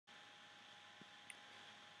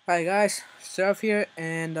Hi guys, Seraph here,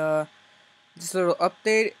 and just a little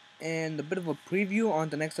update and a bit of a preview on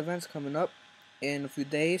the next events coming up in a few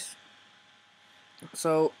days.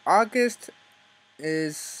 So August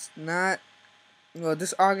is not well.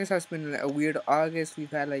 This August has been a weird August. We've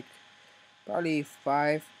had like probably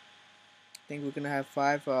five. I think we're gonna have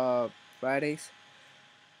five Fridays.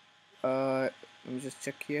 Let me just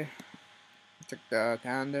check here. Check the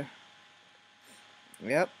calendar.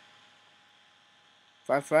 Yep,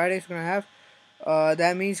 5 Fridays we're gonna have.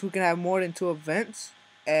 That means we can have more than two events,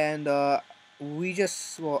 and I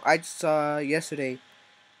just saw yesterday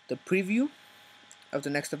the preview of the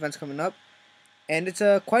next events coming up, and it's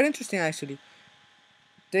quite interesting actually.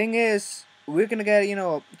 Thing is, we're gonna get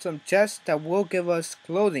some chests that will give us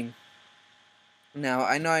clothing. Now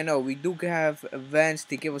I know, we do have events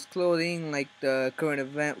to give us clothing, like the current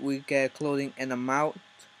event we get clothing and amount.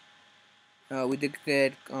 We did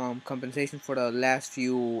get compensation for the last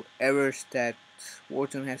few errors that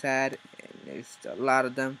Wartune has had, and there's a lot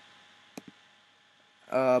of them.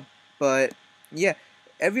 Uh, but yeah,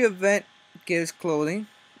 every event gives clothing.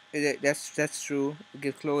 That's true. It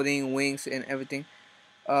gives clothing, wings, and everything.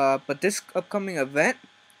 But this upcoming event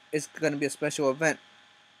is gonna be a special event.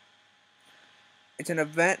 It's an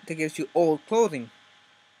event that gives you old clothing.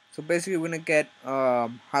 So basically, we're gonna get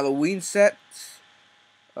Halloween sets,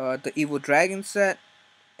 the Evil Dragon set,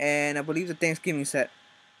 and I believe the Thanksgiving set,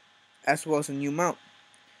 as well as a new mount.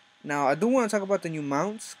 Now, I do want to talk about the new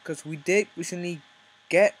mounts because we did recently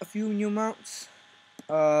get a few new mounts.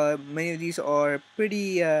 Many of these are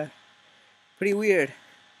pretty weird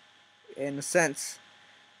in a sense.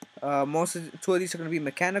 Two of these are gonna be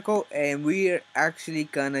mechanical, and we're actually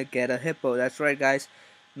gonna get a hippo. That's right, guys.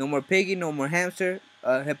 No more piggy, no more hamster.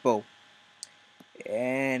 A hippo.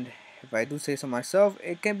 And if I do say so myself,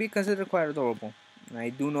 it can be considered quite adorable. I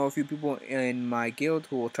do know a few people in my guild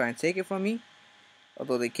who will try and take it from me,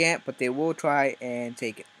 although they can't, but they will try and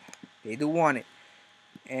take it. They do want it,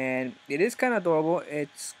 and it is kind of adorable.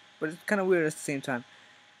 But it's kind of weird at the same time.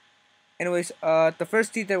 Anyways, the first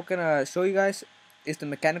steed that we're gonna show you guys is the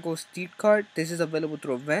mechanical steed card. This is available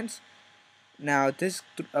through events. Now, this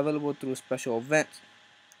is available through special events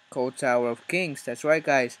called Tower of Kings. That's right,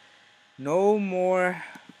 guys. No more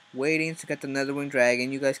waiting to get the Netherwing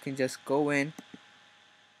Dragon. You guys can just go in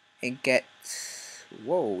and get.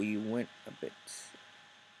 Whoa, you went a bit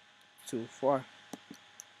too far.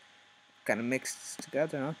 Kind of mixed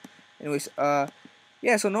together, huh? Anyways,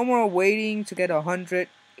 yeah. So no more waiting to get 100.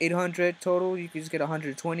 800 total. You can just get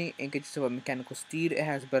 120 and get yourself a mechanical steed. It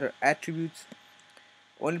has better attributes.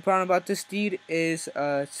 Only problem about this steed is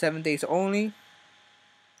 7 days only.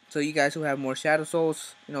 So you guys who have more shadow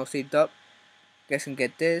souls, saved up, you guys can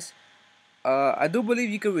get this. I do believe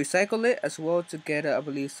you can recycle it as well to get I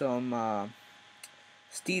believe some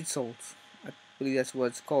steed souls. I believe that's what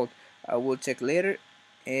it's called. I will check later.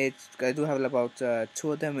 I do have about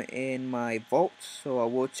two of them in my vault, so I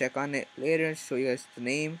will check on it later and show you guys the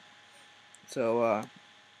name. So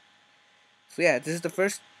so yeah, this is the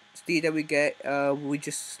first steed that we get. We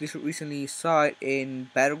just recently saw it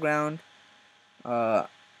in Battleground, uh,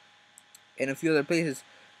 and a few other places.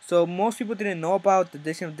 So most people didn't know about the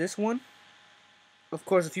addition of this one. Of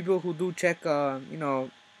course, a few people who do check, other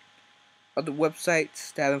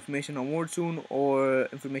websites that have information on Wartune or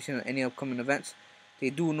information on any upcoming events, they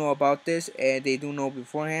do know about this and they do know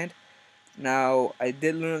beforehand. Now, I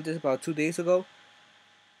did learn of this about 2 days ago,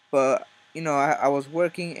 but I was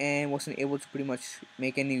working and wasn't able to pretty much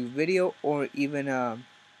make any video or even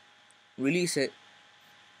release it.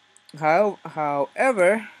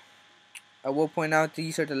 However, I will point out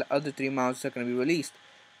these are the other three mounts that are going to be released.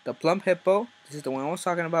 The Plump Hippo, this is the one I was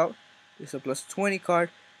talking about. This is a plus 20 card.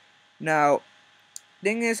 Now,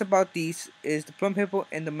 thing is about these is the Plump Hippo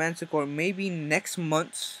and the Manticore maybe next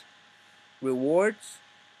month's rewards,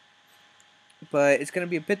 but it's going to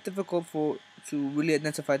be a bit difficult to really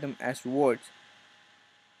identify them as rewards.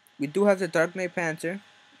 We do have the Dark Knight Panther.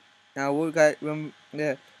 Now we got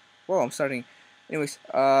yeah. Whoa, I'm starting. Anyways,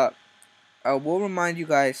 I will remind you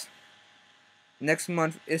guys. Next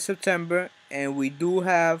month is September, and we do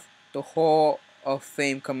have the Hall of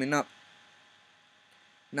Fame coming up.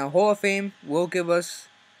 Now, Hall of Fame will give us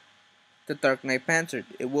the Dark Knight Panther.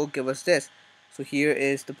 It will give us this. So here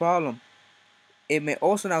is the problem. It may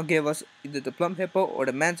also now give us either the Plump Hippo or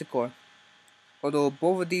the Manticore. Although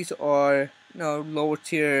both of these are, lower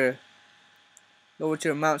tier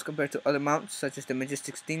mounts compared to other mounts such as the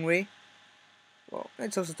Majestic Stingray. Well,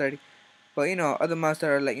 it's also 30. But other mounts that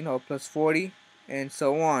are like plus 40 and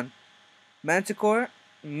so on. Manticore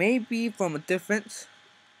may be from a different,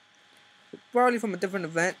 probably from a different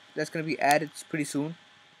event that's gonna be added pretty soon.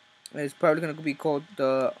 It's probably gonna be called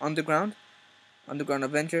the Underground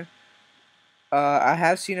Adventure. I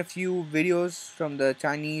have seen a few videos from the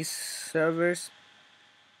Chinese servers,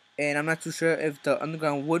 and I'm not too sure if the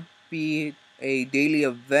Underground would be a daily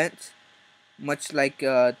event, much like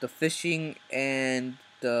the fishing and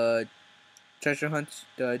the treasure hunts,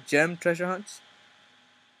 the gem treasure hunts.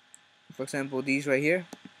 For example, these right here,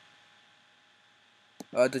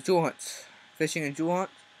 the jewel hunts, fishing and jewel hunt.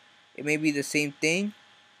 It may be the same thing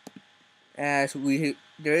as we.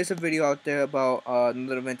 There is a video out there about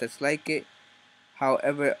another event that's like it.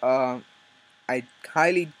 However, I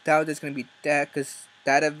highly doubt it's gonna be that, because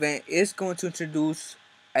that event is going to introduce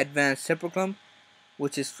advanced sepulchrum,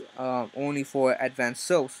 which is only for advanced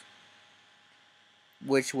souls,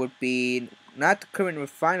 which would be not the current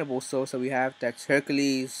refinable souls that we have. That's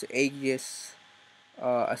Hercules, Aegis,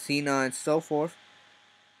 Athena, and so forth,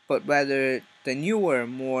 but rather the newer,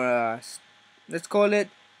 more let's call it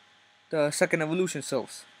the second evolution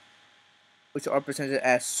souls, which are presented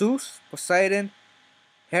as Zeus, Poseidon,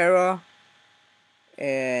 Hera,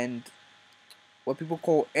 and what people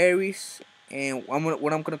call Ares, and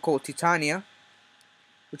what I'm gonna call Titania,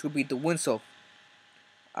 which would be the wind soul.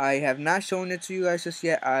 I have not shown it to you guys just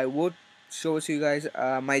yet. I will show it to you guys.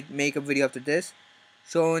 I might make a video after this,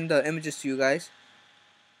 showing the images to you guys.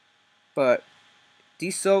 But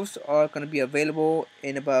these souls are gonna be available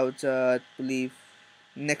in about I believe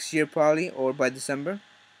next year probably, or by December,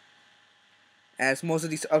 as most of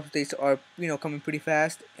these updates are coming pretty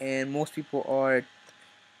fast, and most people are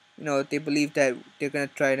they believe that they're gonna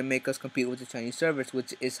try to make us compete with the Chinese servers,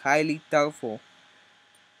 which is highly doubtful.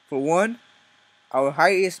 For one, our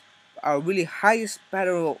highest, our really highest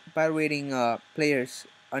battle rating players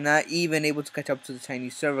are not even able to catch up to the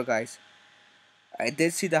Chinese server guys. I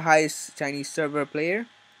did see the highest Chinese server player,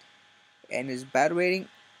 and his battle rating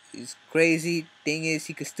is crazy. Thing is,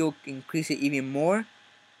 he could still increase it even more.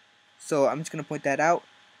 So I'm just gonna point that out.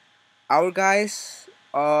 Our guys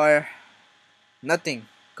are nothing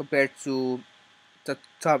compared to the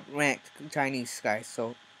top ranked Chinese guys.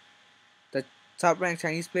 So the top ranked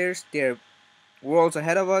Chinese players, they're worlds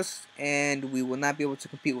ahead of us, and we will not be able to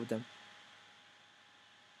compete with them.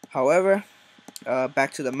 However,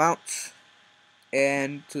 back to the mounts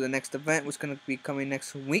and to the next event, which is going to be coming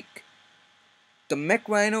next week. The Mech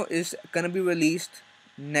Rhino is going to be released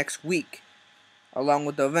next week, along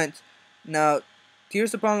with the event. Now,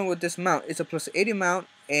 here's the problem with this mount. It's a plus 80 mount,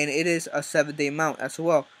 and it is a 7-day mount as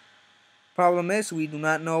well. Problem is, we do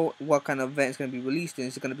not know what kind of event is going to be released in.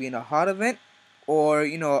 Is it going to be in a hot event, or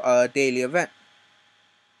a daily event?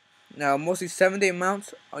 Now, mostly 7-day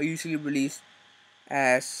mounts are usually released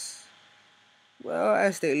as well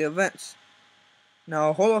as daily events.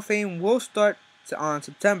 Now, Hall of Fame will start on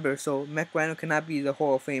September, so Mech Rhino cannot be the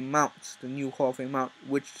Hall of Fame mounts, the new Hall of Fame mount,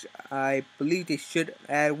 which I believe they should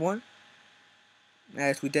add one,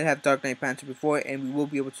 as we did have Dark Knight Panther before, and we will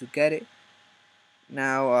be able to get it.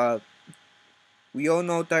 Now, we all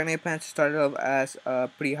know Dark Knight Panther started off as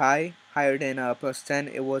pretty high, higher than plus 10.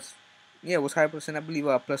 It was higher percent, I believe,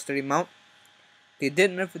 plus 30 mount. They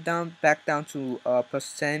did nerf it back down to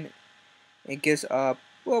plus 10. It gives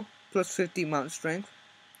plus 50 mount strength.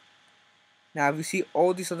 Now, if you see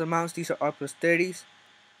all these other mounts, these are plus 30s,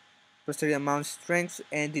 plus 30 mount strength,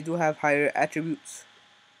 and they do have higher attributes.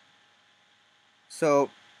 So,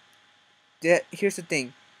 here's the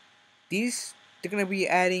thing: they're gonna be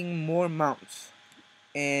adding more mounts,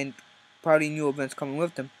 and probably new events coming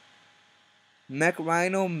with them. Mech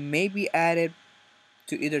Rhino may be added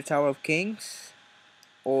to either Tower of Kings,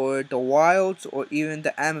 or the Wilds, or even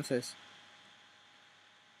the Amethyst.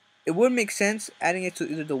 It would make sense adding it to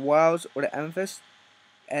either the Wilds or the Amethyst,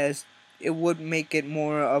 as it would make it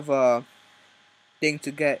more of a thing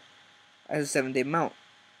to get as a 7-day mount.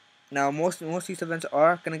 Now, most of these events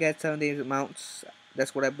are gonna get 7-day mounts.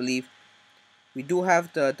 That's what I believe. We do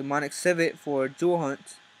have the demonic civet for jewel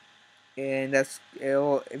hunt, and that's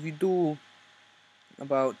if you do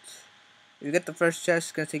about if you get the first chest,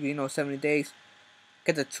 it's gonna take you 70 days.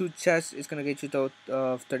 Get the 2 chests, it's gonna get you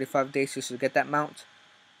 35 days just to get that mount,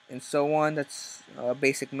 and so on. That's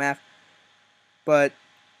basic math. But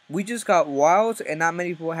we just got wilds, and not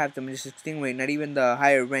many people have the Majestic Stingray, not even the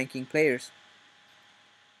higher ranking players.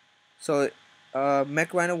 So,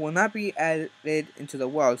 Mech Rhino will not be added into the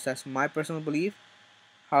wilds. That's my personal belief.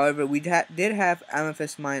 However, we did have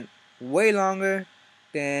Amethyst Mine way longer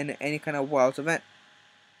than any kind of wilds event.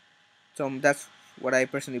 So that's what I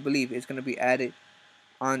personally believe is going to be added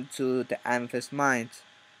onto the Amethyst Mines.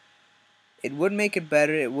 It would make it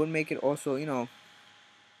better. It would make it also, it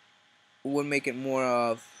would make it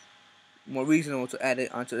more reasonable to add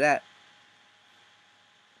it onto that.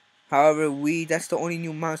 However, that's the only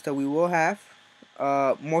new mounts that we will have.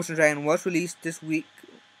 Motion Dragon was released this week,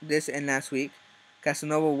 this and last week.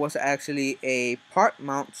 Casanova was actually a part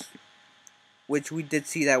mount, which we did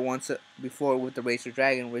see that once before with the Racer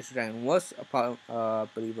Dragon. Racer Dragon was a part, I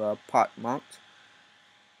believe, a part mount,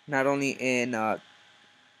 not only in the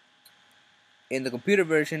computer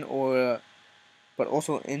version but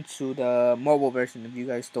also into the mobile version. If you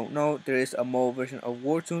guys don't know, there is a mobile version of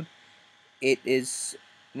Wartune. It is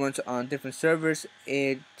runs on different servers.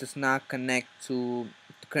 It does not connect to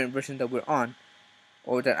the current version that we're on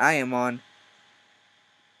or that I am on.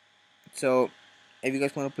 So if you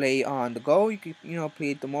guys want to play on the go, you can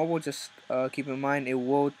play the mobile. Just keep in mind it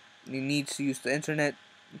needs to use the internet.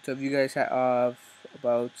 So if you guys have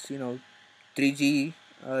about 3G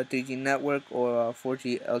 3G network or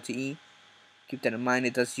 4G LTE, keep that in mind.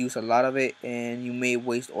 It does use a lot of it, and you may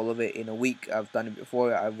waste all of it in a week. I've done it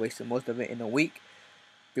before. I've wasted most of it in a week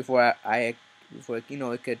before before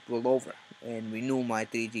it could roll over and renew my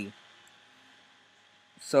 3G.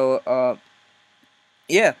 So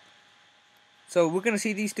yeah. So we're gonna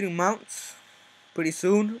see these three mounts pretty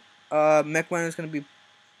soon. Mech Rhino is gonna be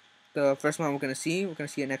the first one we're gonna see. We're gonna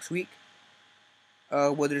see it next week.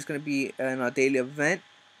 Whether it's gonna be a daily event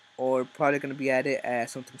or probably gonna be added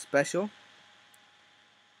as something special.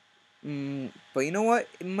 But you know what?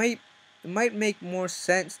 It might make more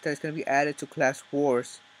sense that it's gonna be added to Class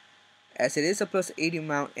Wars, as it is a plus 80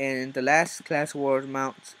 mount, and the last Class Wars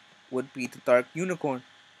mount would be the Dark Unicorn,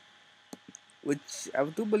 which I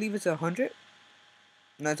do believe is 100.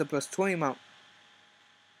 No, it's a plus 20 mount.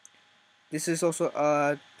 This is also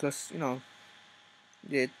plus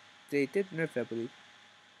they did nerf it, I believe.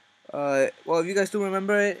 Well, if you guys do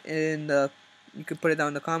remember it, you can put it down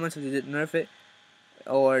in the comments if they did nerf it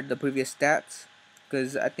or the previous stats,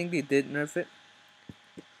 because I think they did nerf it.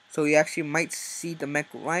 So you actually might see the Mech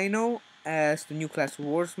Rhino as the new Class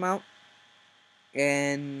Wars mount,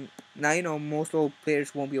 and now most old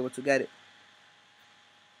players won't be able to get it.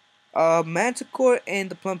 Manticore and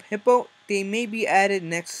the Plump Hippo, they may be added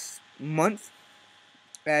next month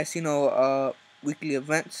as weekly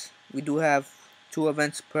events. We do have 2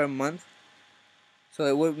 events per month, so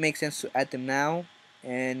it would make sense to add them now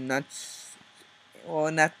and not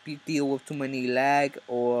deal with too many lag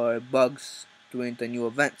or bugs during the new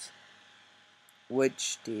events,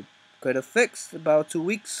 which they could have fixed about 2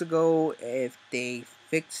 weeks ago if they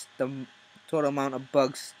fixed the total amount of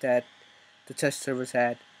bugs that the test servers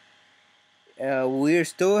had. We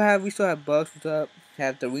still have bugs. We still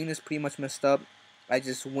have the arenas pretty much messed up. I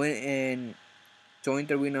just went and joined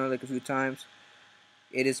the arena like a few times.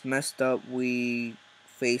 It is messed up. We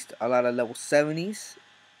faced a lot of level 70s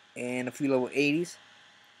and a few level 80s,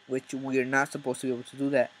 which we are not supposed to be able to do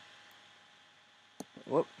that.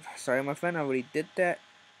 Whoop, sorry my friend, I already did that.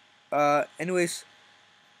 Anyways,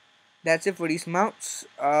 that's it for these mounts.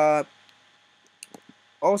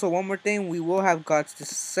 Also, one more thing, we will have God's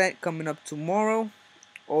Descent coming up tomorrow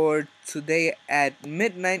or today at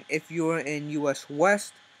midnight if you're in US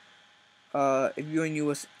West. If you're in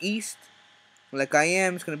US East, like I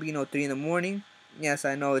am, it's gonna be 3 in the morning. Yes,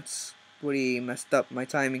 I know it's pretty messed up, my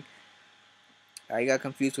timing. I got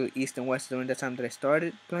confused with East and West during the time that I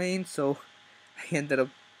started playing, so I ended up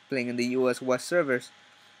playing in the US West servers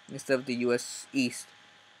instead of the US East.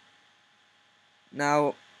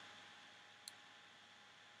 Now,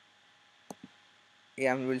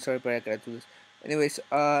 yeah, I'm really sorry, but I gotta do this. Anyways,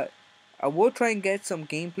 I will try and get some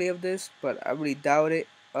gameplay of this, but I really doubt it.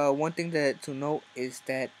 One thing to note is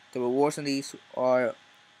that the rewards on these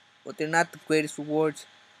they're not the greatest rewards.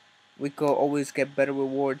 We could always get better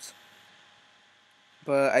rewards,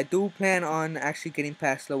 but I do plan on actually getting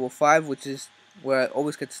past level 5, which is where I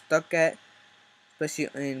always get stuck at, especially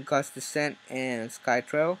in God's Descent and Sky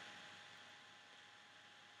Trail.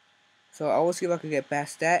 So I will see if I can get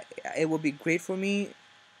past that. It would be great for me,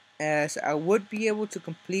 as I would be able to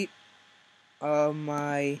complete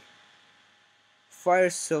my fire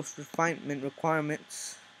self refinement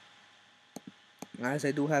requirements, as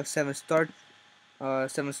I do have 7 star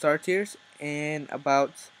tiers and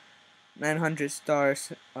about 900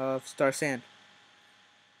 stars of star sand.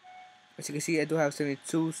 As you can see, I do have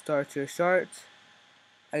 72 star tier shards.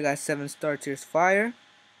 I got 7 star tiers fire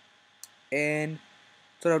and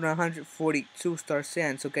total of 942 star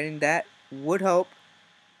sand. So getting that would help.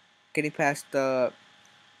 Getting past the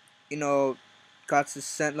God's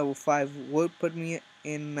Descent level 5 would put me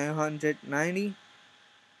in 990.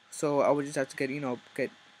 So I would just have to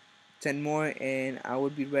get 10 more and I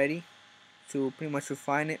would be ready to pretty much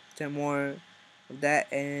refine it. 10 more of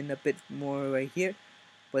that and a bit more right here.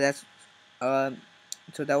 But that's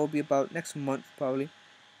so that will be about next month probably.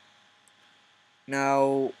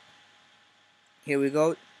 Now, here we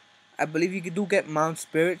go. I believe you do get mount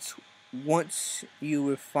spirits once you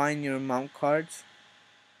refine your mount cards,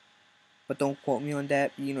 but don't quote me on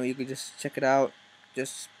that. You know, you could just check it out.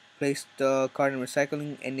 Just place the card in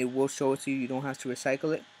recycling and it will show it to you. You don't have to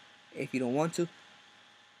recycle it if you don't want to.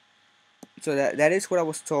 So that is what I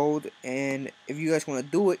was told, and if you guys want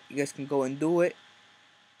to do it, you guys can go and do it.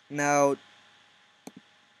 Now,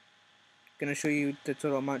 gonna show you the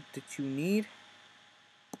total amount that you need,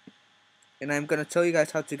 and I'm gonna tell you guys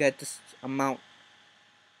how to get this amount.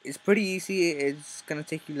 It's pretty easy. It's gonna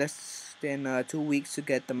take you less than 2 weeks to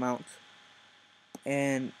get the amount,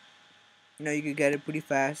 and you know you can get it pretty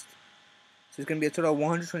fast. So it's gonna be a total of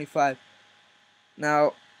 125.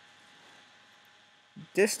 Now,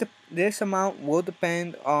 this amount will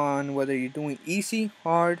depend on whether you're doing easy,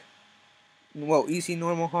 hard, well, easy,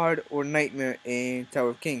 normal, hard, or nightmare in Tower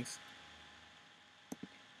of Kings.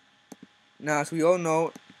 Now, as we all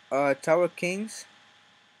know, Tower of Kings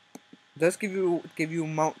does give you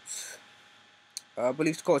mounts. I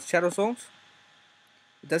believe it's called Shadow Souls.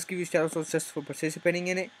 It does give you Shadow Souls just for participating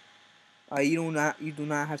in it. You do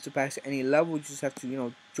not have to pass any level. You just have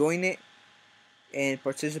to join it and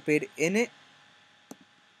participate in it.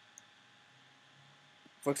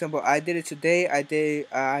 For example, I did it today.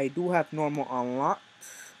 I do have normal unlocked.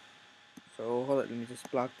 So hold on, let me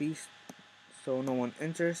just block these so no one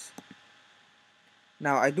enters.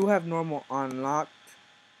 Now I do have normal unlocked.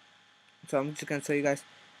 So I'm just gonna tell you guys.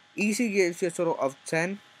 Easy gives you a total of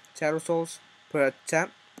 10 Shadow Souls per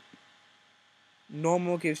attempt.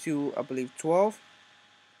 Normal gives you, I believe, 12.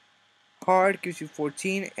 Hard gives you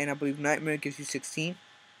 14, and I believe Nightmare gives you 16.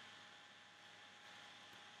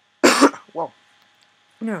 Wow.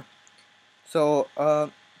 Yeah. So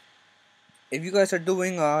if you guys are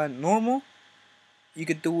doing normal, you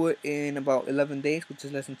could do it in about 11 days, which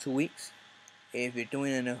is less than 2 weeks. If you're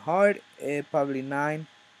doing it in hard, probably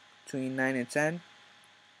between 9 and 10.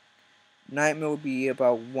 Nightmare will be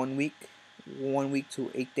about 1 week, 1 week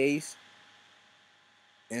to 8 days,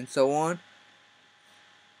 and so on.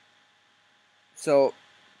 So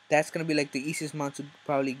that's gonna be like the easiest mount to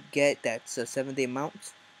probably get. That's a 7-day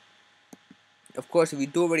mount. Of course, if you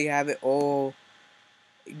do already have it all,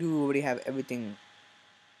 you do already have everything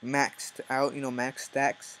maxed out, max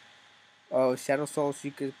stacks. Shadow Souls,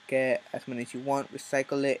 you could get as many as you want,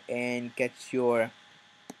 recycle it, and get your,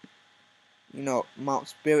 Mount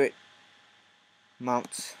Spirit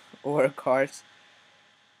mounts or cards.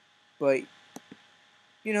 But,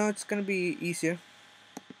 it's gonna be easier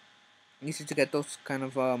to get those kind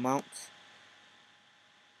of mounts.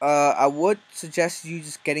 I would suggest you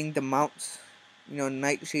just getting the mounts,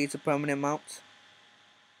 Nightshade's a permanent mount.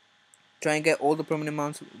 Try and get all the permanent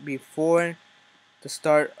mounts before the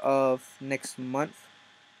start of next month,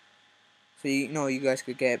 so you guys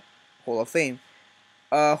could get Hall of Fame.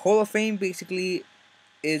 Hall of Fame basically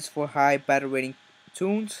is for high battle rating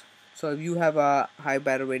tunes. So if you have a high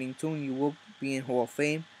battle rating tune, you will be in Hall of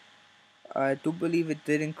Fame. I do believe it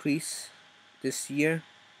did increase this year,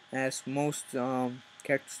 as most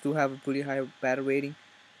characters do have a pretty high battle rating.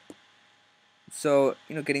 So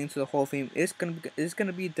getting into the Hall of Fame is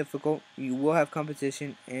gonna be difficult. You will have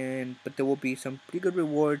competition, but there will be some pretty good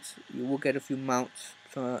rewards. You will get a few mounts.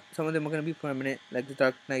 So some of them are gonna be permanent, like the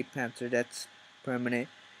Dark Knight Panther. That's permanent.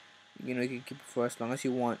 You can keep it for as long as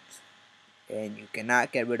you want, and you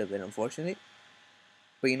cannot get rid of it, unfortunately.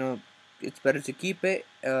 But it's better to keep it,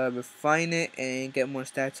 refine it, and get more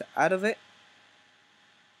stats out of it.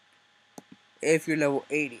 If you're level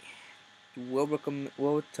 80,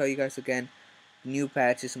 we'll tell you guys again. New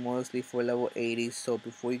patch is mostly for level 80. So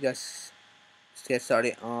before you guys get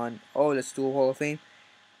started on, let's do a Hall of Fame,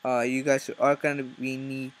 you guys are gonna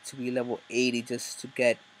need to be level 80 just to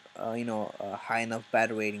get a high enough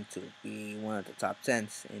battle rating to be one of the top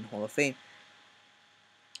 10s in Hall of Fame.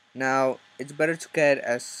 Now it's better to get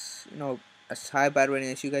as high battle rating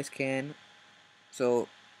as you guys can. So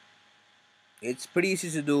it's pretty easy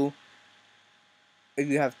to do if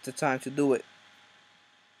you have the time to do it.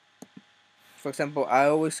 For example, I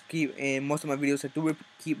always keep in most of my videos, I do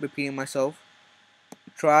keep repeating myself.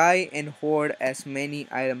 Try and hoard as many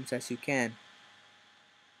items as you can,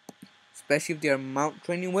 especially if they are mount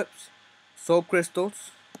training whips, soul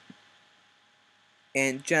crystals,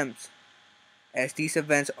 and gems, as these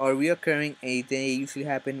events are reoccurring and they usually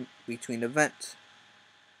happen between events.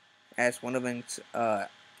 As one event,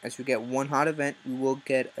 as we get one hot event, we will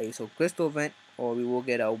get a soul crystal event, or we will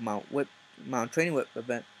get a mount training whip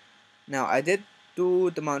event. Now I did do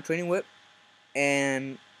the mount training whip,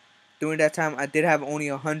 and during that time I did have only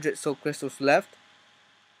 100 soul crystals left,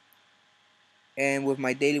 and with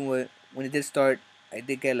my daily when it did start, I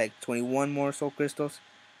did get like 21 more soul crystals.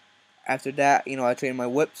 After that, I traded my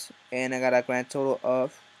whips, and I got a grand total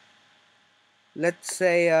of, let's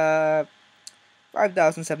say,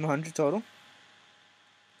 5,700 total.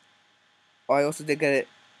 I also did get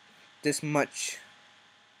this much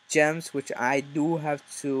gems, which I do have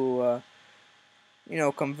to,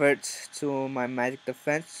 convert to my magic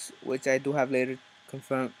defense, which I do have later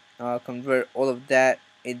convert all of that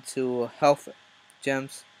into health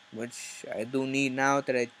gems, which I do need now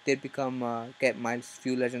that I did get my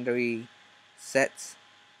few legendary sets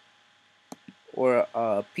or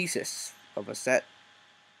pieces of a set.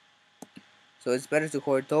 So it's better to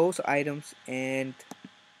hoard those items and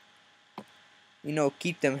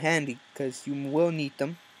keep them handy because you will need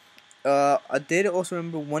them. I did also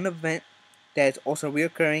remember one event that's also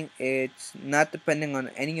reoccurring. It's not depending on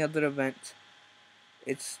any other event.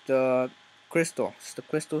 It's the crystal. It's the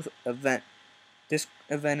crystals event. This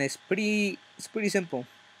event is pretty simple.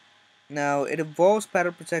 Now it involves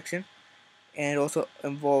pattern protection and it also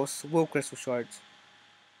involves will crystal shards.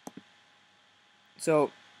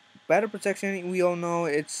 So pattern protection, we all know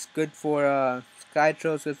it's good for sky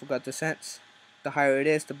trails, good for gut descents. The higher it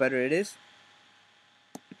is, the better it is.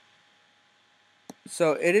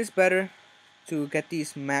 So it is better to get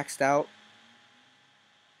these maxed out,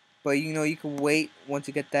 but you can wait once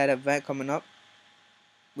you get that event coming up,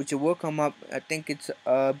 which it will come up. I think it's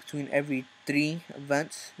between every 3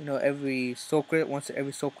 events. Every once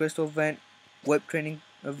every soul crystal event, whip training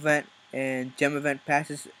event, and gem event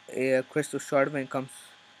passes, a crystal shard event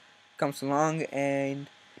comes along, and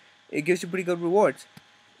it gives you pretty good rewards.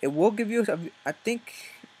 It will give you, I think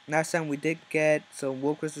last time we did get some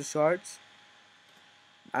wool crystal shards.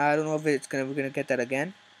 I don't know if we're gonna get that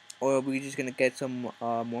again, or we're just gonna get some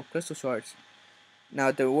more crystal shards.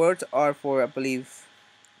 Now the rewards are for, I believe,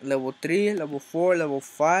 level 3, level 4, level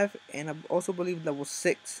 5, and I also believe level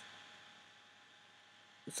 6.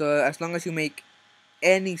 So as long as you make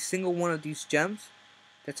any single one of these gems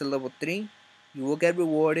that's a level 3, you will get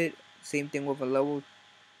rewarded. Same thing with a level,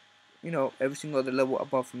 every single other level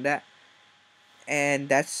above from that. And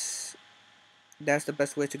that's the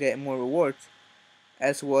best way to get more rewards,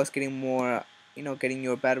 as well as getting more, getting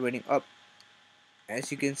your battle rating up.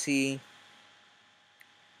 As you can see,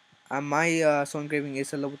 my soul engraving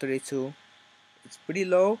is a level 32. It's pretty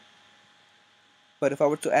low, but if I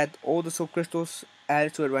were to add all the soul crystals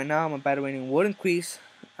added to it right now, my battle rating would increase.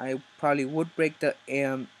 I probably would break the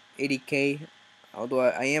 80k, although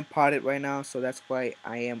I am potted right now, so that's why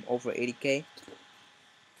I am over 80k.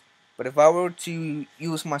 But if I were to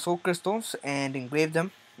use my soul crystals and engrave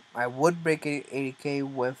them, I would break 80k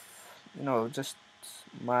with, just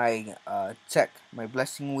my tech, my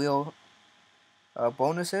blessing wheel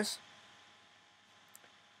bonuses.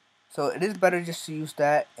 So it is better just to use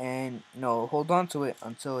that and hold on to it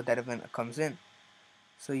until that event comes in.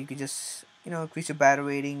 So you can just increase your battle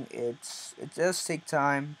rating. It does take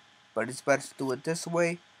time, but it's better to do it this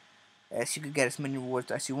way, as you can get as many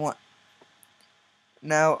rewards as you want.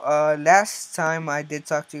 Now, last time I did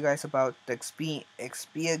talk to you guys about the XP.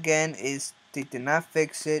 XP again is they did not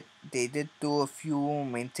fix it. They did do a few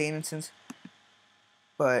maintenances,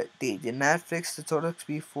 but they did not fix the total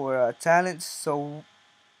XP for talents. So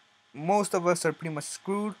most of us are pretty much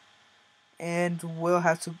screwed, and we'll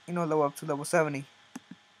have to level up to level 70.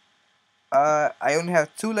 I only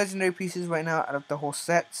have 2 legendary pieces right now out of the whole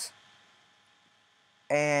sets,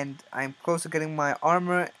 and I'm close to getting my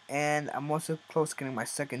armor, and I'm also close to getting my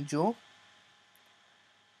second jewel.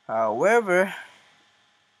 However,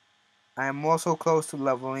 I'm also close to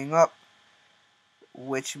leveling up,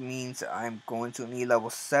 which means I'm going to need level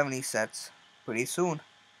 70 sets pretty soon.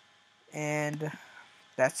 And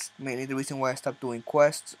that's mainly the reason why I stopped doing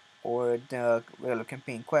quests or the regular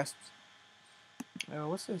campaign quests.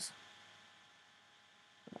 What's this?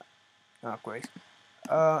 Oh, great.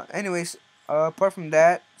 Anyways, apart from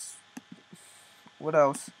that, what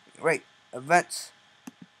else? Right, events.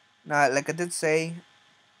 Now, like I did say,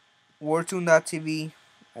 Wartune.tv,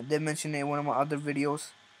 I did mention it in one of my other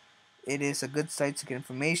videos. It is a good site to get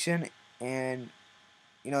information, and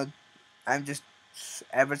you know, I'm just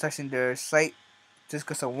advertising their site just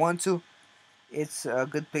because I want to. It's a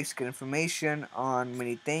good place to get information on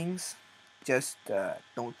many things. Just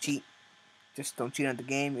don't cheat. Just don't cheat on the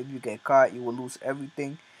game. If you get caught, you will lose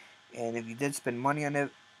everything. And if you did spend money on it,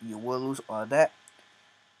 you will lose all that.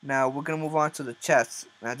 Now we're gonna move on to the chests.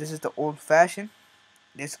 Now this is the old fashioned.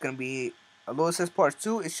 This is gonna be, although it says part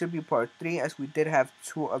 2, it should be part 3, as we did have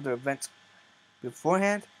 2 other events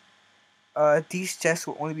beforehand. These chests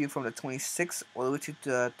will only be from the 26th all the way to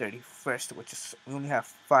the 31st, which is we only have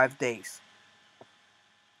 5 days.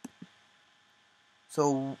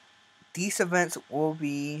 So these events will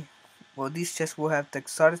be, well, these chests will have the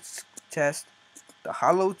exotic chest, the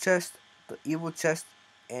hollow chest, the evil chest,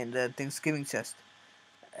 and the Thanksgiving chest.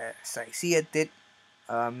 As I see, I did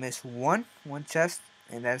miss one chest,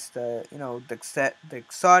 and that's the the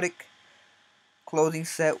exotic clothing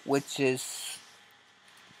set, which is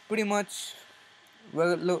pretty much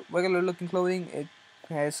regular looking clothing. It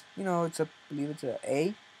has, it's a, I believe it's a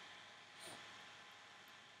A,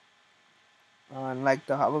 unlike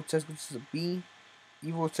the hollow chest, which is a B,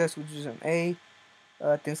 evil chest, which is an A,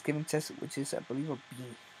 Thanksgiving chest, which is, I believe, a B.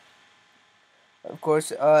 Of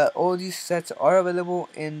course, all these sets are available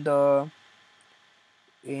in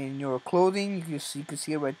your clothing. You can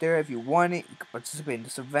see it right there. If you want it, you can participate in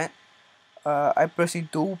this event. I personally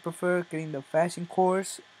do prefer getting the fashion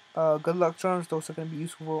cores. Good luck charms, those are going to be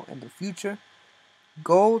useful in the future.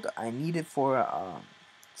 Gold, I need it for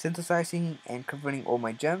synthesizing and converting all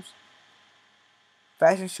my gems.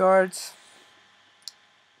 Fashion shards,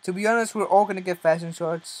 to be honest, we're all going to get fashion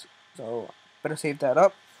shards, so better save that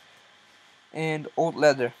up. And old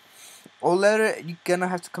leather. Old leather, you're going to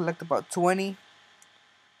have to collect about 20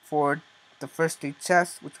 for the first 3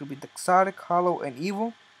 chests, which will be the exotic, hollow, and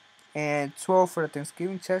evil. And 12 for the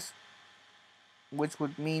Thanksgiving chest, which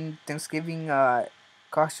would mean Thanksgiving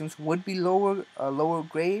costumes would be lower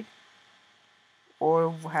grade,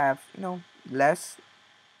 or have, less.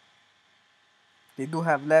 They do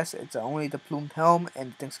have less. It's only the plumed helm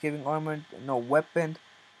and Thanksgiving armor. No weapon,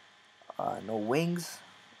 no wings.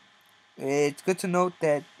 It's good to note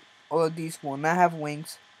that all of these will not have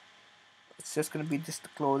wings. It's just gonna be just the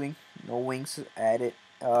clothing, no wings added.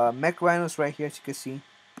 Mech Rhinos right here, as you can see.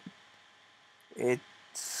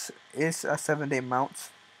 It's a 7-day mount.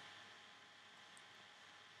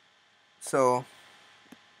 So,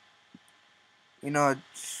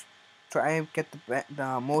 try and get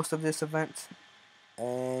the most of this event.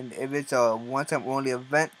 And if it's a one-time only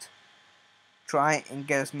event, try and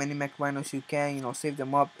get as many mech rhinos you can. Save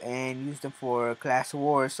them up and use them for class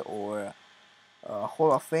wars or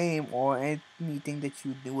Hall of Fame or anything that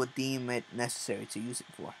you would deem it necessary to use it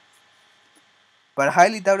for. But I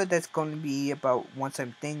highly doubt it that's going to be about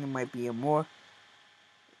one-time thing. It might be a more,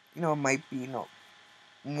 it might be,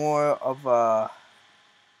 more of a,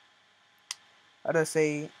 how do I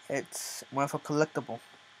say, it's more of a collectible.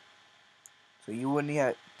 So you wouldn't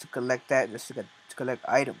have to collect that just to collect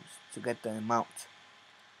items to get the amount.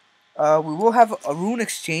 We will have a rune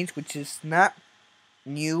exchange, which is not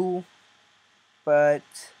new, but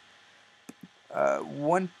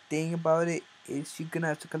one thing about it is you're gonna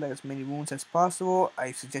have to collect as many runes as possible.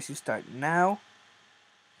 I suggest you start now,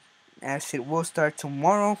 as it will start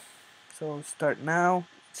tomorrow. So start now.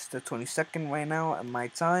 It's the 22nd right now at my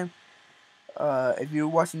time. If you're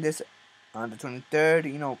watching this on the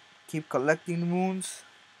 23rd, keep collecting runes.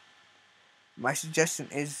 My suggestion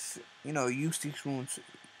is, use these runes.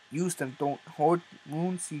 Use them. Don't hoard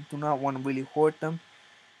runes. You do not want to really hoard them.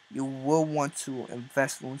 You will want to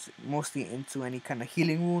invest runes mostly into any kind of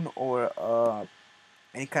healing rune or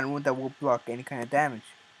any kind of rune that will block any kind of damage.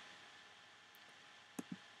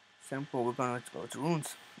 Simple, we're gonna go to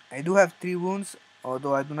runes. I do have 3 runes,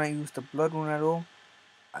 although I do not use the blood rune at all.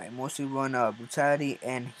 I mostly run brutality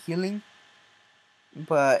and healing.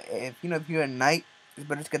 But if you're a knight, it's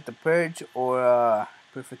better to get the purge or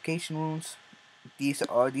purification runes. These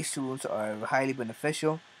 2 runes are highly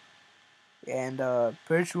beneficial. And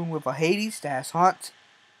purge rune with a Hades that has haunt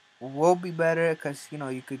will be better because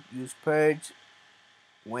you could use purge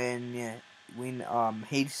when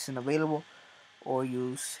Hades isn't available, or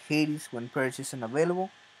use Hades when purge isn't available.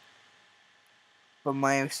 But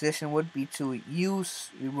my suggestion would be to use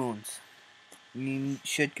your runes. You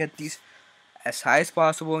should get these as high as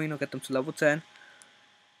possible. Get them to level 10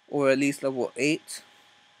 or at least level 8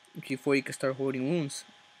 before you can start hoarding runes.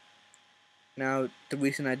 Now, the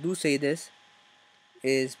reason I do say this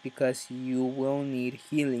is because you will need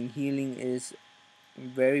healing. Healing is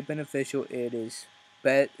very beneficial. It's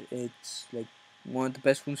like one of the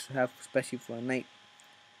best runes to have, especially for a knight.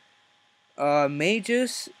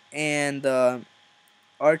 Mages and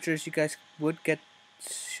archers, you guys should get.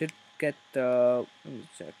 Let me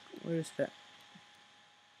check. Where is that?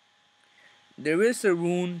 There is a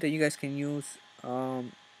rune that you guys can use.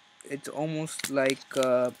 It's almost like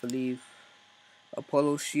I believe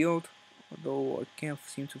Apollo Shield, although I can't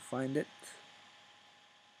seem to find it.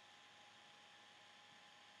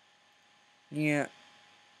 Yeah,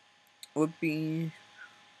 would be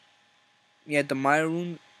the Maya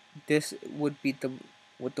rune. This would be the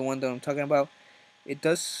one that I'm talking about. It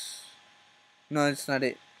does. No, it's not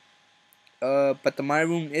it. But the Maya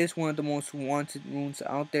rune is one of the most wanted runes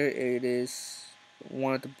out there. It is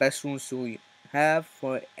one of the best runes to have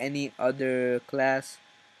for any other class,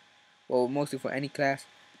 well, mostly for any class.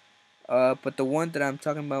 But the one that I'm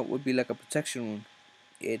talking about would be like a protection rune.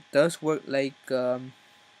 It does work like a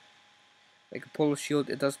polo shield.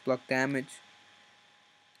 It does block damage.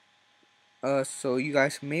 So you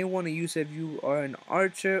guys may want to use it if you are an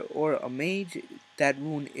archer or a mage. That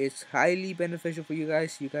rune is highly beneficial for you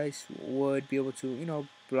guys. You guys would be able to,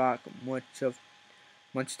 block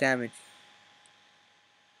much damage.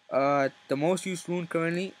 The most used rune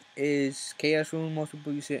currently is Chaos Rune. Most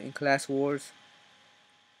people use it in class wars.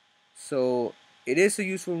 So it is a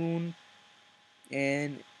useful rune,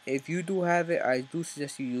 and if you do have it, I do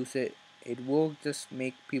suggest you use it. It will just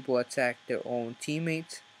make people attack their own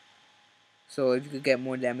teammates. So if you could get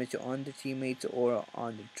more damage on the teammates or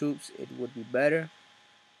on the troops, it would be better,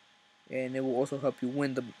 and it will also help you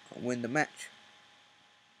win the match.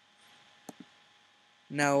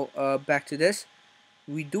 Now, back to this.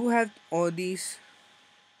 We do have all these,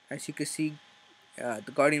 as you can see,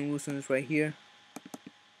 the Guardian Runestones right here.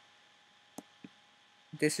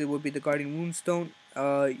 Would be the Guardian Runestone.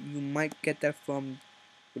 You might get that from,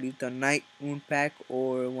 I believe, the Knight Rune Pack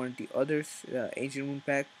or one of the others. Ancient Rune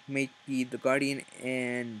Pack may be the Guardian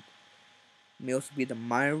and may also be the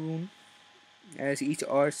Maya Rune, as each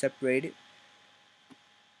are separated.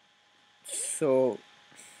 So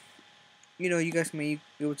you guys may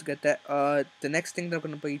be able to get that. The next thing that I'm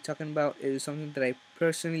gonna be talking about is something that I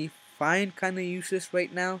personally find kind of useless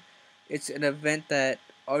right now. It's an event that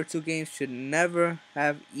R2 games should never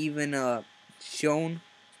have even shown,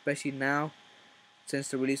 especially now since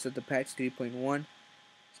the release of the patch 3.1.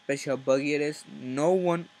 Especially how buggy it is. No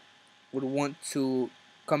one would want to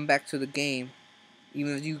come back to the game.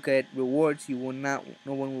 Even if you get rewards, you will not.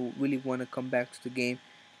 No one will really want to come back to the game,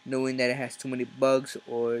 knowing that it has too many bugs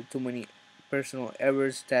or too many personal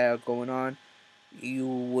errors that are going on. You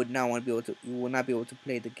would not want to be able to. You will not be able to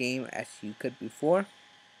play the game as you could before.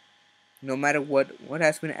 No matter what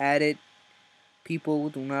has been added, people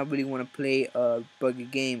do not really want to play a buggy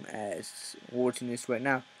game as Wartune is right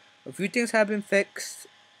now. A few things have been fixed,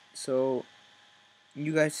 so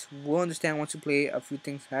you guys will understand once you play. A few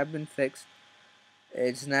things have been fixed.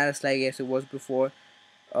 It's not as laggy as it was before.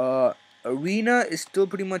 Uh, Arena is still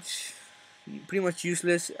pretty much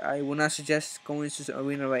useless. I will not suggest going to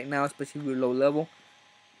Arena right now, especially if you're low level.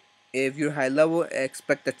 If you're high level,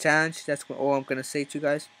 expect a challenge. That's all I'm gonna say to you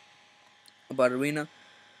guys about Arena.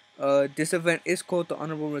 This event is called the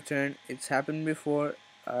Honorable Return. It's happened before.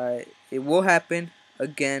 It will happen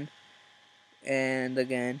again and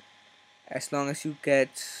again, as long as you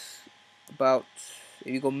get about,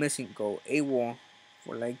 if you go missing, go AWOL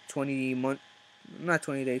for like 20 months, not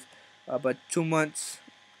 20 days, but 2 months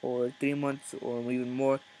or 3 months or even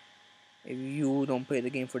more. If you don't play the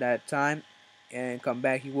game for that time and come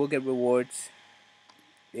back, you will get rewards.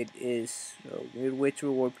 It is a weird way to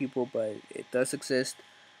reward people, but it does exist.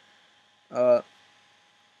 Uh,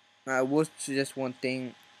 I will suggest one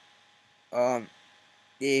thing. Um,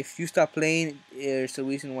 if you stop playing, there's a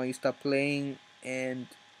reason why you stop playing, and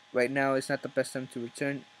right now it's not the best time to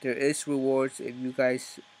return. There is rewards if you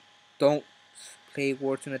guys don't play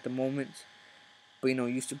Wartune at the moment, but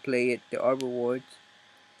used to play it. There are rewards.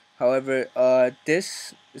 However,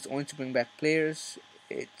 this is only to bring back players.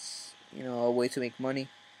 It's a way to make money.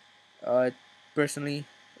 Personally,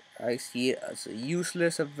 I see it as a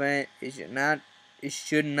useless event. It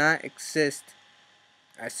should not exist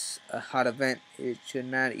as a hot event. It should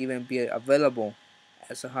not even be available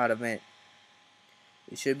as a hot event.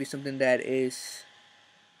 It should be something that is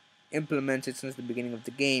implemented since the beginning of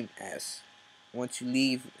the game. As once you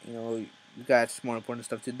leave, you got more important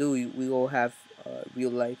stuff to do. We all have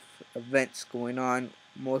real life events going on.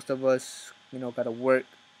 Most of us, gotta work.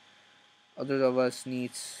 Others of us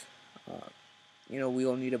needs, we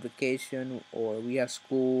all need a vacation, or we have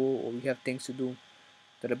school, or we have things to do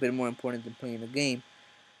that are a bit more important than playing a game.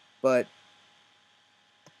 But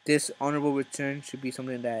this honorable return should be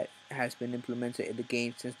something that has been implemented in the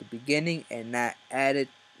game since the beginning and not added,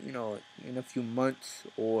 in a few months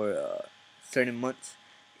or certain months.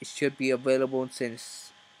 It should be available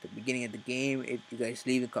since the beginning of the game. If you guys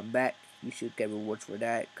leave and come back, you should get rewards for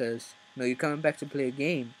that, because you're coming back to play a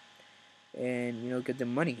game and get the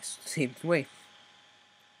money. It's the same way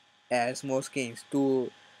as most games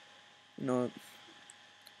do. You know,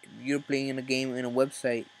 you're playing in a game in a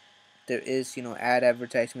website, there is ad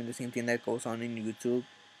advertisement, the same thing that goes on in YouTube.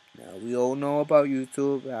 Now, we all know about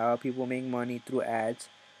YouTube, how people make money through ads.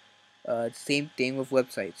 Same thing with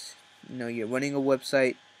websites. You're running a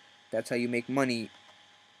website, that's how you make money.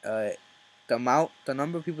 The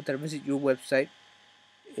number of people that visit your website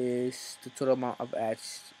is the total amount of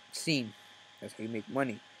ads seen. That's how you make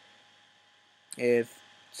money. If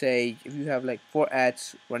say if you have like 4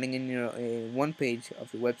 ads running in your in one page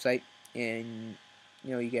of your website, and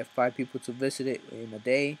you get 5 people to visit it in a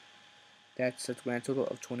day, that's a grand total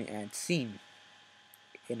of 20 ads seen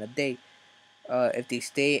in a day. If they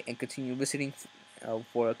stay and continue visiting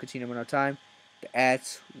for a continued amount of time, the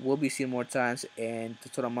ads will be seen more times, and the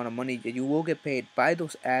total amount of money that you will get paid by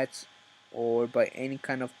those ads or by any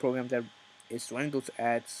kind of program that is running those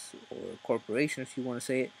ads or corporation, if you want to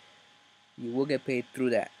say it, you will get paid through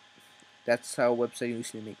that. That's how websites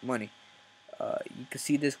usually make money. You can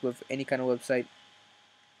see this with any kind of website,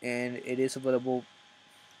 and it is available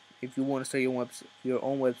if you want to start your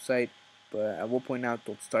own website. But I will point out,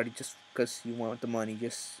 don't start it just because you want the money.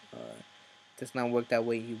 Just does not work that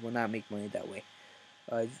way. You will not make money that way.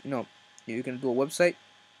 No, you're gonna do a website,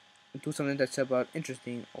 do something that's about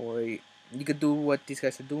interesting, or you could do what these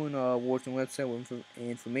guys are doing, a Wartune website with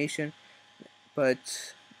information.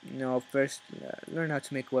 But first learn how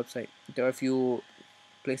to make a website. There are a few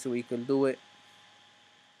places where you can do it.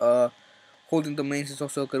 Uh, Holding domains is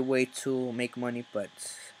also a good way to make money, but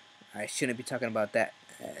I shouldn't be talking about that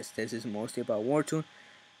as this is mostly about Wartune,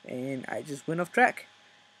 and I just went off track.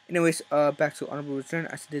 Anyways, back to honorable return.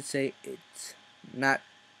 As I did say, it's not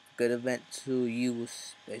a good event to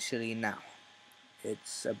use, especially now.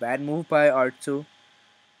 It's a bad move by R2.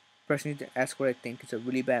 Personally, to ask what I think, it's a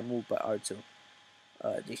really bad move by R2.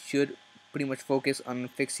 They should pretty much focus on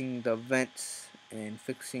fixing the events and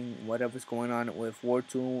fixing whatever's going on with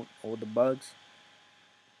Wartune or the bugs.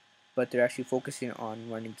 But they're actually focusing on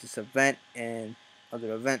running this event and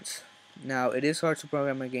other events. Now, it is hard to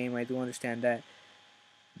program a game. I do understand that,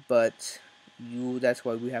 but that's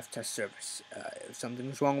why we have test servers. If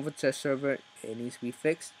something's wrong with the test server, it needs to be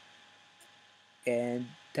fixed, and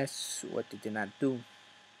that's what they did not do.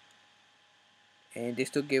 And they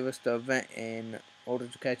still gave us the event in order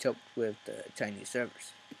to catch up with the Chinese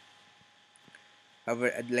servers.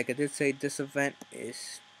 However, like I did say, this event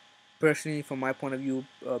is personally, from my point of view,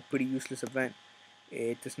 a pretty useless event.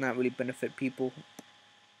 It does not really benefit people,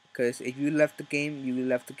 because if you left the game, you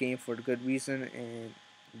left the game for a good reason, and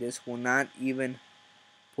this will not even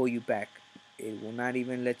pull you back. It will not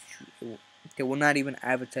even let you. They will not even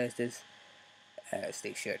advertise this as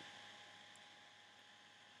they should.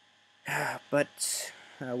 But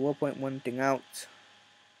I will point one thing out: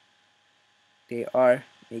 they are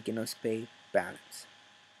making us pay balance.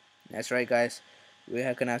 That's right, guys.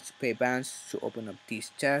 We're gonna have to pay balance to open up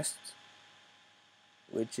these chests,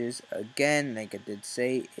 which is, again, like I did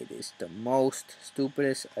say, it is the most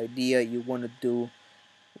stupidest idea you want to do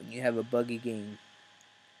when you have a buggy game.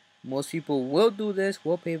 Most people will do this,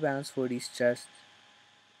 will pay balance for these chests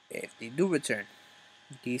if they do return.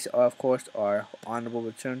 These are, of course, are honorable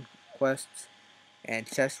return quests and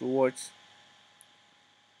chest rewards.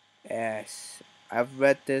 As I've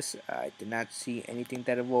read this, I did not see anything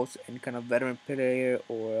that involves any kind of veteran player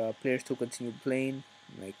or players to continue playing,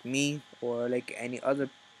 like me or like any other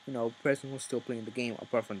person who's still playing the game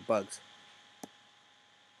apart from bugs.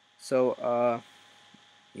 So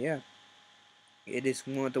yeah, it is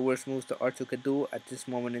one of the worst moves the R2 could do at this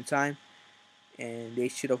moment in time, and they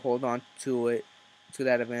should have held on to it, to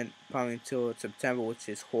that event, probably until September, which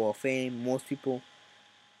is Hall of Fame. Most people,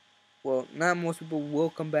 well, not most people will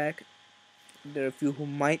come back. There are a few who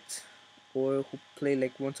might, or who play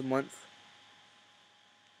like once a month.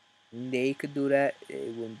 They could do that.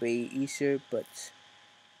 It would be easier, but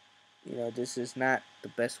this is not the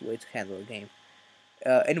best way to handle a game.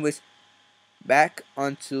 Anyways, back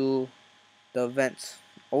onto the events.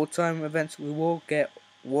 Old time events, we will get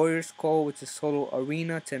Warriors Call, which is solo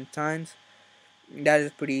arena 10 times. That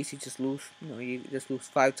is pretty easy. Just lose. You just lose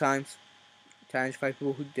 5 times. Times 5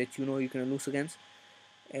 people that you're gonna lose against.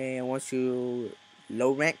 And once you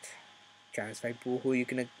low ranked, times 5 people who you're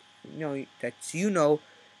gonna that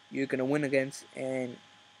you're gonna win against, and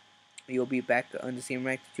you'll be back on the same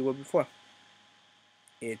rank that you were before.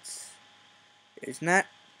 It's not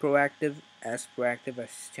proactive as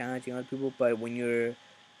challenging other people, but when you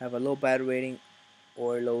have a low battle rating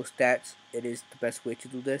or low stats, it is the best way to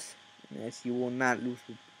do this, as you will not lose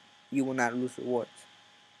rewards.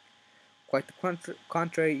 Quite the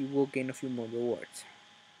contrary, you will gain a few more rewards.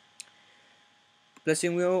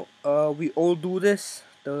 Blessing wheel, we all do this.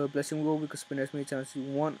 The blessing wheel, we can spin as many times as we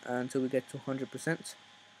want until we get to 100%.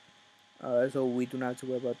 So we do not have to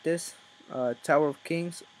worry about this. Tower of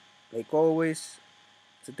Kings, like always,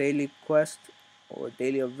 it's a daily quest or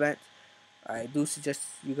daily event. I do suggest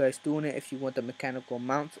you guys doing it if you want the mechanical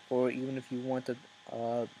mount, or even if you want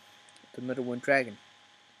the middle one dragon.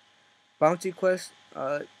 Bounty quest.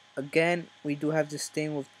 Again, we do have this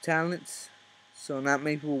thing with talents, so not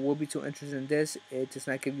many people will be too interested in this. It does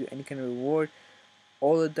not give you any kind of reward.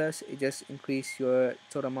 All it does, it just increase your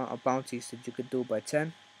total amount of bounties that you could do by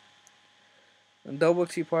 10. And double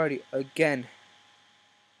Tea Party, again,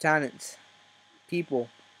 talents. People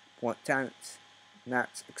want talents, not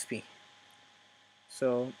XP.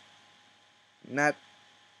 So not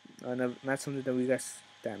not something that we guys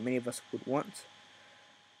that many of us would want.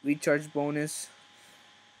 Recharge bonus.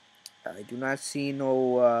 I do not see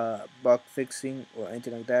no bug fixing or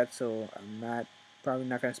anything like that, so I'm not probably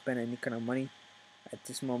not gonna spend any kind of money at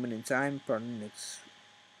this moment in time. Probably next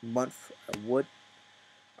month I would,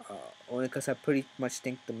 only because I pretty much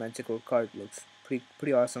think the magical card looks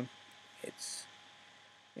pretty awesome. It's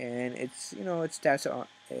and it's its stats are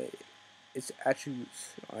its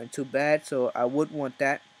attributes aren't too bad, so I would want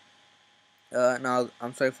that. Now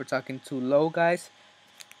I'm sorry for talking too low, guys.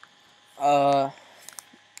 Uh,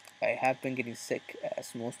 I have been getting sick,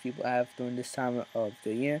 as most people have during this time of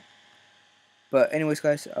the year. But anyways,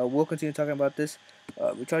 guys, we'll continue talking about this.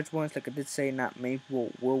 Recharge points, like I did say, not many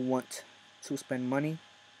people will want to spend money.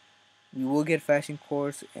 You will get fashion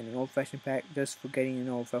course and an old fashioned pack just for getting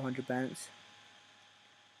 500 balance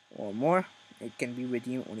or more. It can be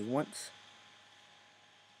redeemed only once.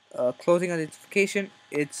 Clothing identification.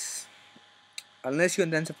 It's unless you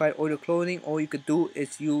identify all your clothing, all you could do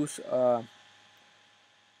is use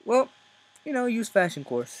well, use fashion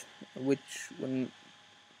course, which when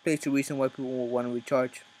plays the reason why people will want to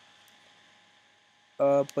recharge.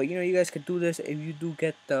 But you guys can do this if you do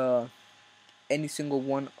get any single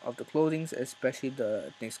one of the clothings, especially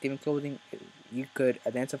the Thanksgiving clothing. You could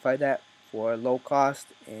identify that for a low cost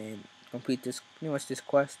and complete this pretty much this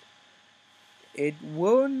quest. It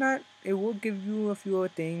will not. It will give you a few other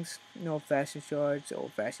things, fashion shards,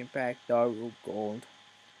 old fashion pack, Daru, gold.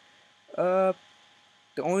 Uh,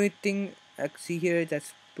 the only thing I can see here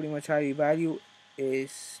that's pretty much highly value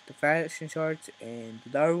is the fashion shards and the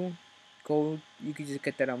Daru. Gold, you can just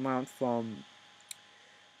get that amount from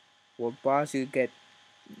World Boss. You get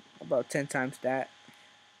about 10 times that,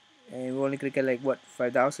 and we're only gonna get like what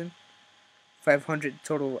 5,000, 500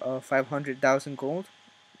 total, 500,000 gold.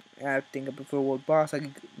 And I think I prefer World Boss. I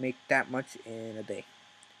can make that much in a day.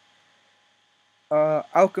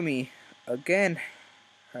 Alchemy, again,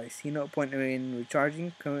 I see no point in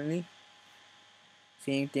recharging currently.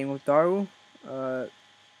 Same thing with Daru. Uh,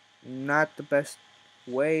 not the best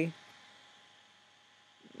way.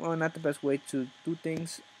 Well, not the best way to do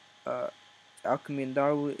things. Uh, Alchemy and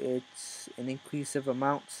Daru, it's an increasive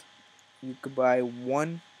amount. You could buy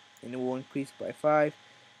one, and it will increase by 5.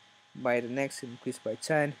 Buy the next, it will increase by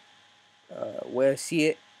 10. Where I see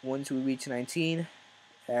it, once we reach 19,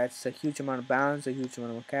 that's a huge amount of balance, a huge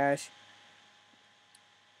amount of cash.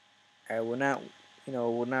 I will not,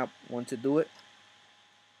 will not want to do it.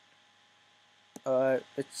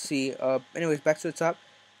 Let's see. Anyways, back to the top.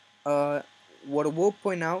 Uh, what I will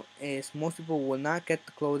point out is most people will not get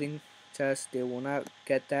the clothing chest. They will not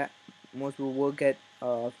get that. Most people will get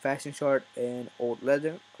fashion short and old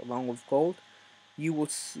leather along with gold. You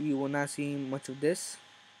will not see much of this.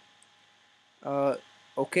 Uh,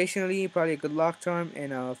 Occasionally, probably a good lock charm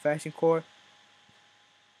and a fashion core.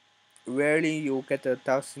 Rarely you'll get the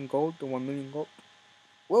 1,000 gold, the 1,000,000 gold.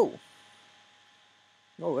 Whoa,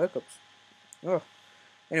 no hiccups. Oh,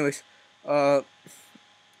 anyways, uh,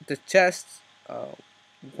 the chest,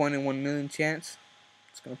 1 in 1,000,000 chance.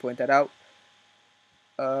 Just gonna point that out.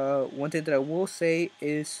 One thing that I will say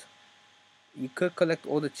is you could collect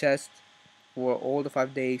all the chests for all the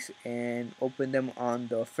 5 days and open them on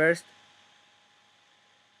the first,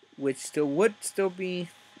 which still would still be,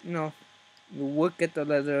 you would get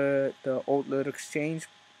the old leather exchange,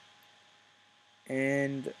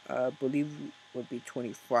 and I believe would be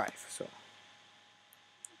 25. So,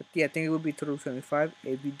 but yeah, I think it would be total 25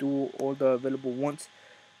 if you do all the available ones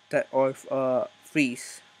that are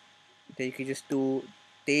freeze that you can just do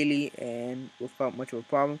daily and without much of a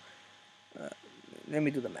problem. Uh, Let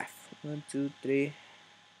me do the math. 1, 2, 3.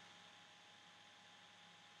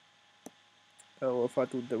 If I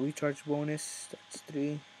do the recharge bonus, that's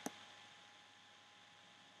 3.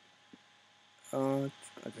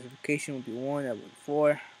 Identification would be 1. That would be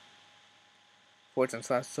 4. 4 times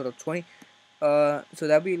 5, total 20. So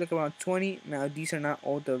that'd be like around 20. Now these are not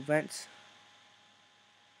all the events,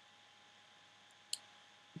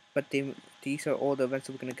 but these are all the events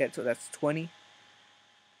that we're gonna get. So that's 20.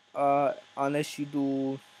 Unless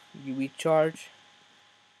you recharge,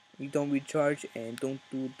 you don't recharge and don't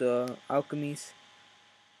do the alchemies.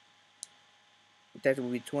 That will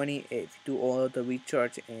be 20. If you do all the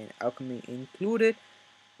recharge and alchemy included,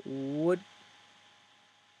 would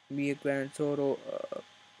be a grand total of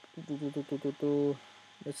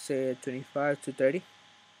let's say 25 to 30,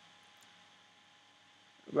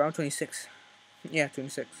 around 26. Yeah,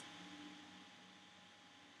 26.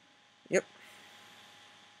 Yep,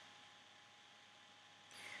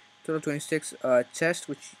 total 26 chests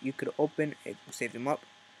which you could open. It will save them up.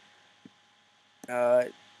 Uh,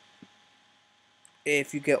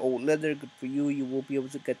 if you get old leather, good for you. You will be able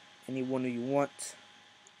to get any one you want.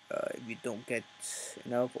 If you don't get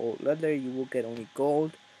enough old leather, you will get only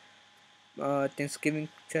gold. Thanksgiving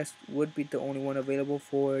chest would be the only one available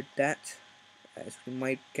for that, as we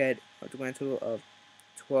might get a grand total of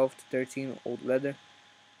 12 to 13 old leather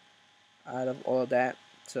out of all of that.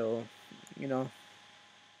 So, you know,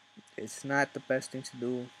 it's not the best thing to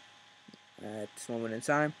do at this moment in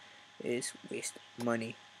time. Is waste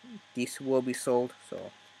money. These will be sold, so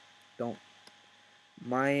don't.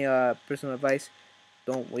 My personal advice: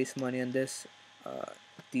 don't waste money on this. Uh,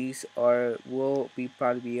 these are will be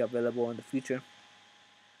probably be available in the future.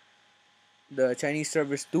 The Chinese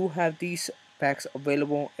servers do have these packs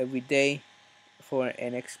available every day for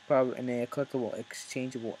an a collectible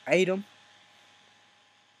exchangeable item,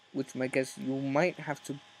 which I guess you might have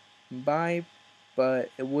to buy, but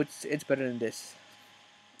it's better than this.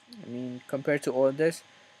 I mean, compared to all of this,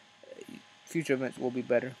 future events will be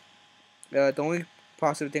better. The only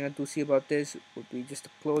positive thing I do see about this would be just the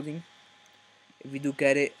clothing. If you do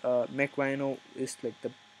get it, Mech Rhino is like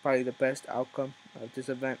the probably the best outcome of this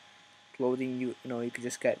event. Clothing, you can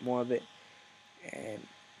just get more of it, and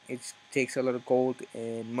it takes a lot of gold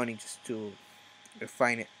and money just to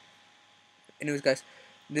refine it. Anyways, guys,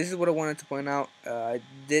 this is what I wanted to point out. I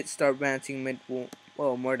did start ranting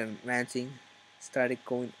well, more than ranting. Started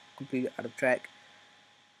going completely out of track.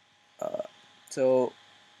 Uh, so,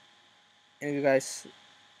 anyway, guys,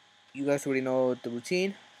 you guys already know the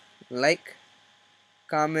routine. Like,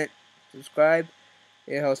 comment, subscribe.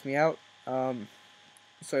 It helps me out.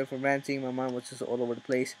 Sorry for ranting. My mind was just all over the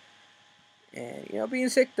place. And being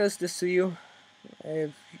sick does this to you.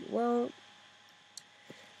 If well,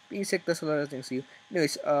 being sick does a lot of things to you.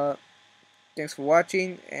 Anyways, thanks for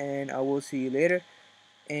watching, and I will see you later.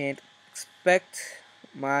 And expect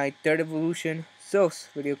my third evolution Zeus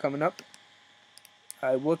video coming up.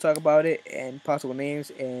 I will talk about it and possible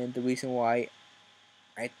names and the reason why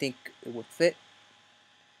I think it would fit.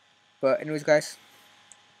 But anyways, guys,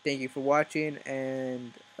 thank you for watching,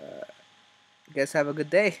 and guys have a good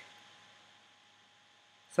day.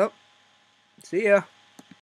 So, see ya.